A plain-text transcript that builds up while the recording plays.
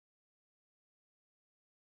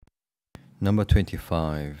Number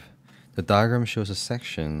 25. The diagram shows a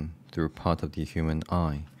section through part of the human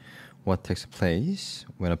eye. What takes place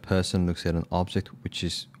when a person looks at an object which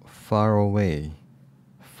is far away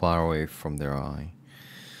from their eye?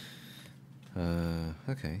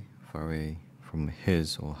 Okay, far away from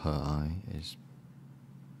his or her eye is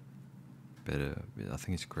better. I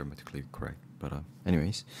think it's grammatically correct, but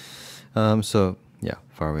anyways. So yeah,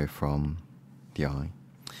 far away from the eye.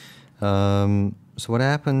 So what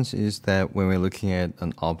happens is that when we're looking at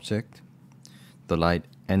an object, the light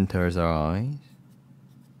enters our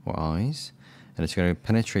eyes, and it's going to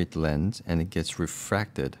penetrate the lens, and it gets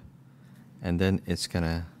refracted, and then it's going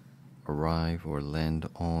to arrive or land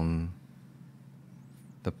on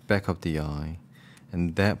the back of the eye,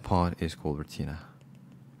 and that part is called retina.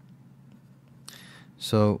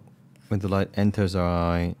 So when the light enters our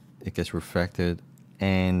eye, it gets refracted,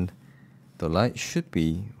 and the light should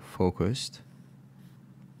be focused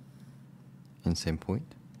in same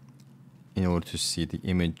point in order to see the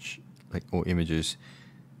image, or images,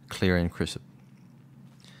 clear and crisp.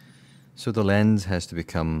 So the lens has to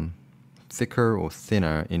become thicker or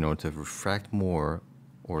thinner in order to refract more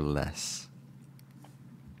or less.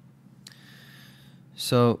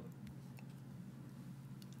 So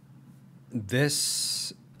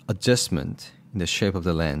this adjustment in the shape of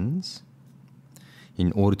the lens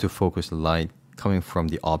in order to focus the light coming from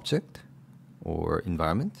the object or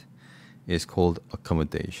environment is called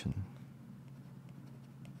accommodation.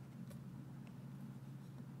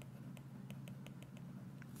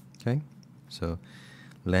 Okay, so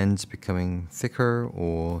lens becoming thicker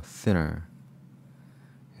or thinner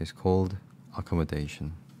is called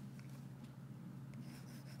accommodation.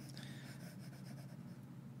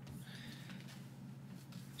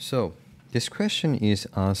 So this question is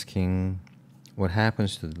asking what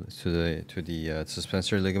happens to the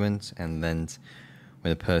suspensory ligaments and lens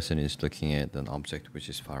when a person is looking at an object which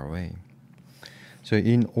is far away. So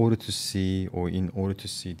in order to see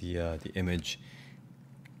the image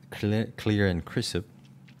clear and crisp,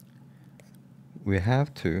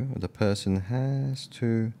 the person has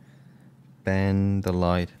to bend the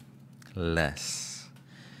light less.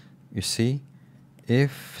 You see,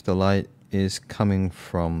 if the light is coming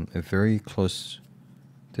from a very close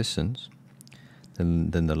distance, then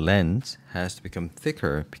the lens has to become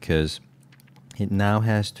thicker because it now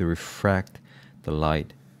has to refract the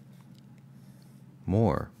light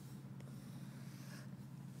more.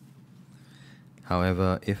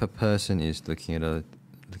 However, if a person is looking at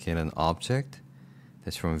an object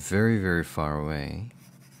that's from very, very far away,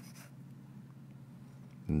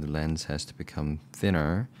 then the lens has to become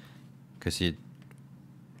thinner because it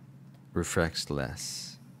refracts less.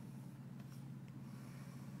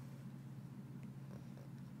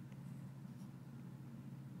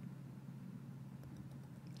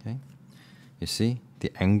 Okay, you see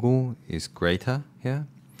the angle is greater here.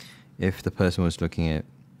 If the person was looking at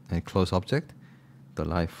a close object, the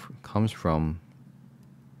light comes from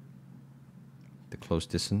the close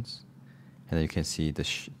distance, and then you can see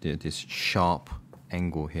this sharp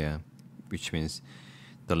angle here, which means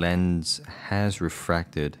the lens has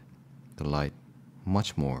refracted the light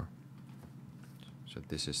much more. So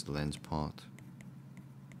this is the lens part,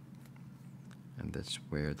 and that's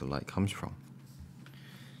where the light comes from.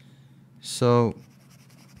 So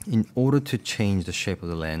in order to change the shape of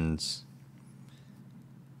the lens,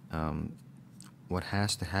 what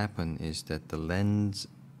has to happen is that the lens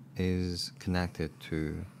is connected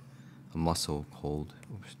to a muscle called,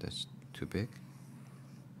 oops, that's too big.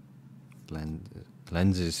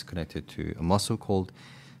 Lens is connected to a muscle called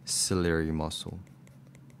ciliary muscle.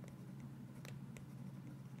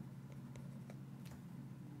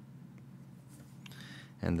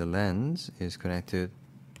 And the lens is connected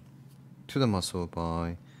to the muscle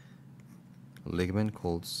by a ligament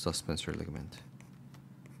called suspensory ligament.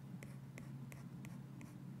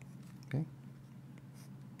 Okay?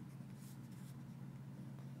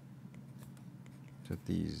 So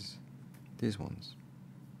these ones.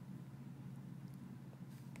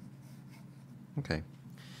 Okay.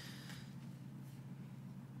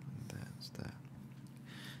 That's that.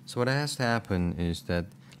 So what has to happen is that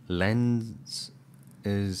lens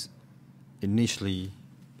is initially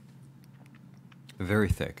very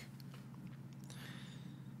thick.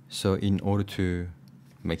 So in order to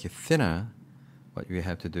make it thinner, what we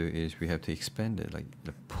have to do is we have to expand it, like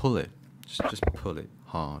pull it, just pull it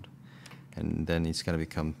hard, and then it's going to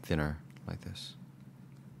become thinner like this.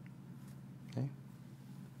 Okay.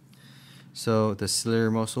 So the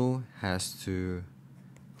ciliary muscle has to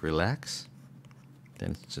relax,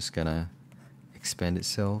 then it's just gonna expand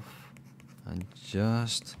itself and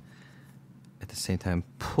just at the same time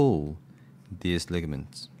pull these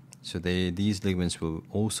ligaments. So these ligaments will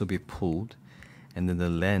also be pulled, and then the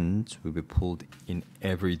lens will be pulled in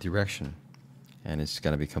every direction, and it's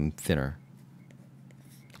going to become thinner,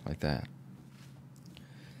 like that.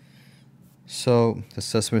 So the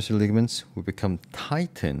suspensory ligaments will become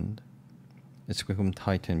tightened. It's become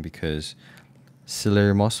tightened because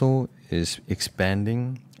ciliary muscle is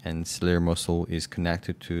expanding, and ciliary muscle is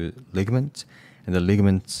connected to ligaments, and the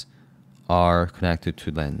ligaments are connected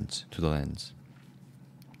to the lens.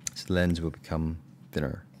 So the lens will become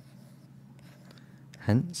thinner.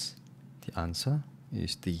 Hence, the answer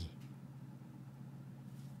is D.